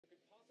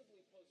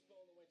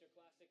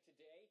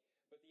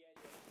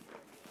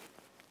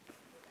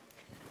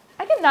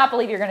I cannot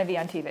believe you're going to be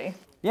on TV.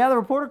 Yeah, the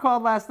reporter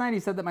called last night. He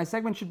said that my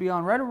segment should be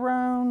on right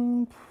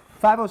around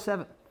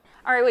 5:07.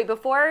 All right, wait,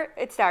 before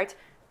it starts,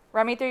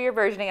 run me through your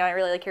versioning. I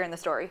really like hearing the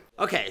story.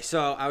 Okay,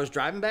 so I was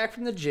driving back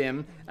from the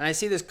gym, and I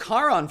see this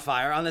car on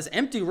fire on this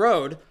empty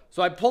road.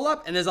 So I pull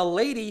up, and there's a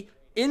lady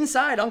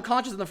inside,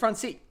 unconscious in the front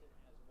seat.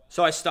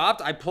 So I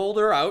stopped, I pulled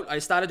her out, I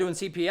started doing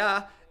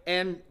CPR,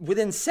 and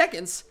within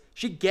seconds,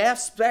 she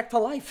gasps back to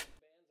life.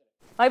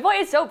 My boy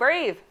is so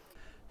brave.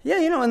 Yeah,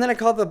 you know, and then I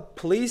called the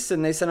police,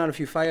 and they sent out a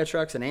few fire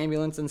trucks and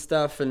ambulance and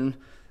stuff, and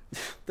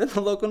then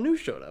the local news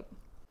showed up.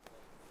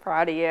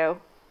 Proud of you.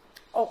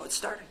 Oh, it's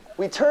starting.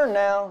 We turn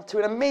now to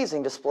an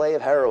amazing display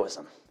of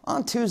heroism.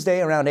 On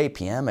Tuesday around 8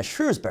 p.m., a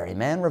Shrewsbury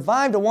man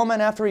revived a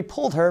woman after he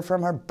pulled her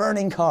from her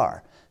burning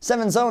car.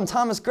 7's own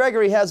Thomas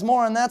Gregory has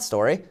more on that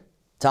story.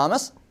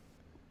 Thomas?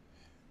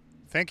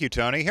 Thank you,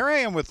 Tony. Here I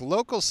am with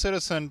local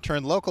citizen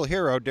turned local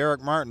hero,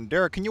 Derek Martin.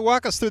 Derek, can you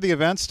walk us through the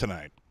events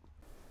tonight?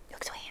 You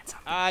look so handsome.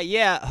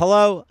 Yeah,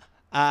 hello.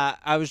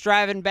 I was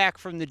driving back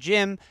from the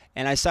gym,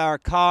 and I saw her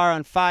car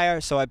on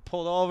fire, so I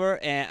pulled over,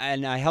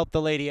 and I helped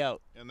the lady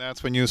out. And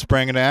that's when you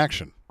sprang into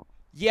action.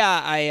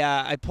 Yeah,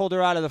 I pulled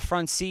her out of the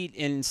front seat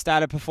and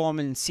started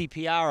performing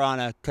CPR on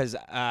her, because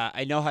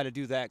I know how to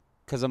do that,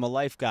 because I'm a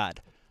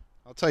lifeguard.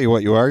 I'll tell you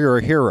what you are. You're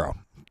a hero.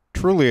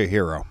 Truly a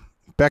hero.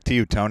 Back to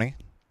you, Tony.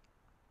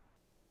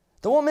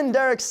 The woman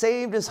Derek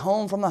saved is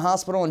home from the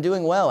hospital and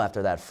doing well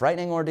after that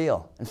frightening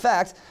ordeal. In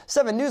fact,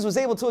 7 News was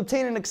able to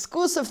obtain an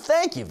exclusive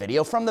thank you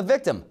video from the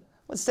victim.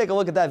 Let's take a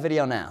look at that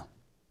video now.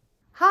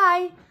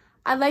 Hi,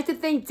 I'd like to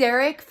thank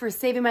Derek for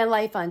saving my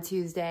life on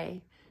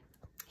Tuesday.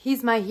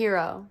 He's my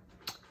hero.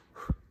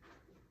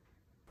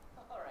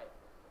 All right,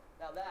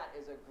 now that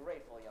is a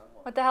grateful young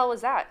woman. What the hell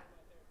was that?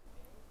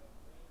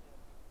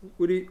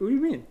 What do you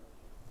mean?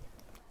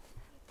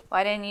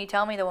 Why didn't you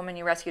tell me the woman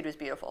you rescued was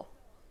beautiful?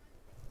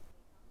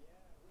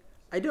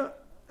 I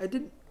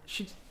didn't,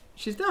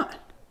 she's not.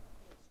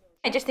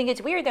 I just think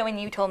it's weird that when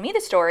you told me the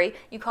story,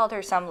 you called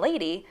her some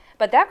lady,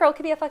 but that girl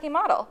could be a fucking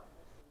model.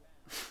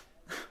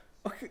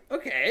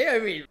 Okay, I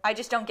mean, I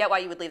just don't get why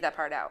you would leave that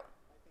part out.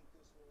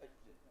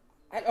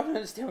 I don't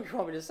understand what you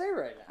want me to say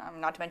right now.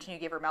 Not to mention you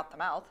gave her mouth to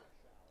mouth.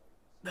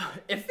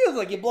 It feels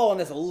like you're blowing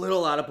this a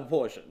little out of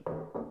proportion.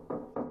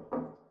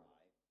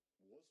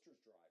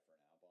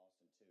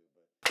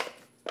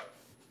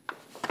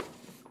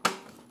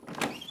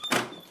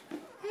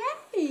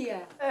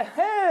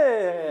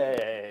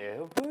 Hey,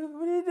 what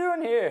are you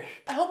doing here?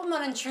 I hope I'm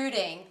not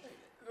intruding.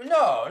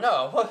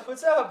 No,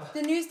 what's up?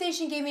 The news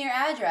station gave me your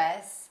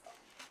address.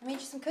 I made you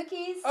some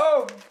cookies.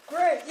 Oh,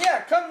 great,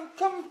 yeah, come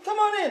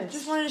on in.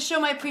 Just wanted to show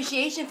my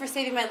appreciation for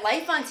saving my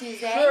life on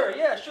Tuesday. Sure,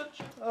 yeah, sure.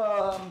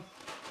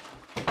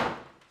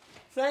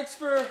 Thanks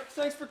for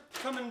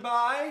coming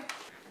by.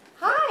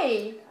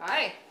 Hi.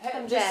 Hi.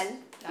 I'm Jen.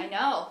 I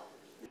know.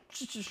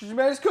 She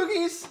made us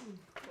cookies.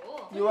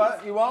 Cool. You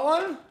want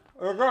one?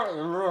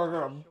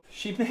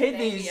 She made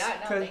these. Yeah,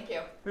 no, thank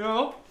you. You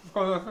know?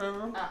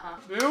 Uh-huh.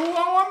 You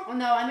want one? Oh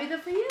no, I made them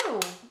for you.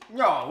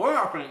 No, we're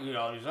not gonna eat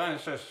all these. I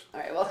insist.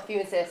 All right, well, if you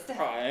insist.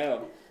 I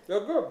am.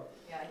 They're good.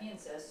 Yeah, he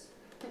insists.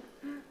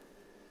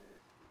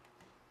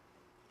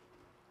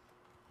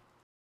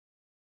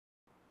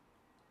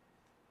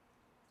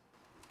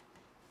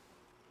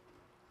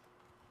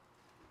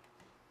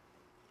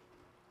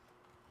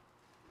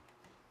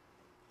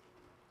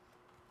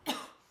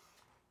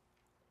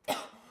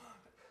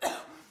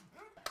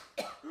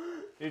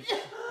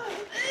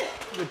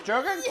 You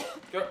joking?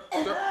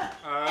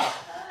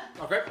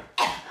 Okay.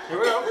 Here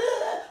we go.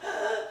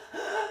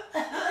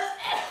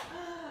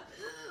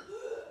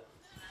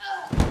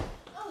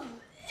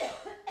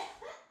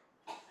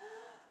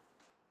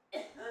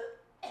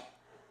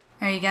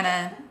 Are you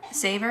gonna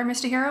save her,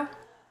 Mr. Hero?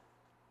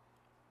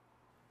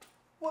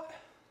 What?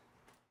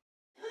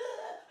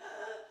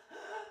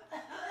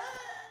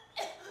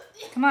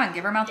 Come on,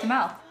 give her mouth to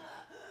mouth.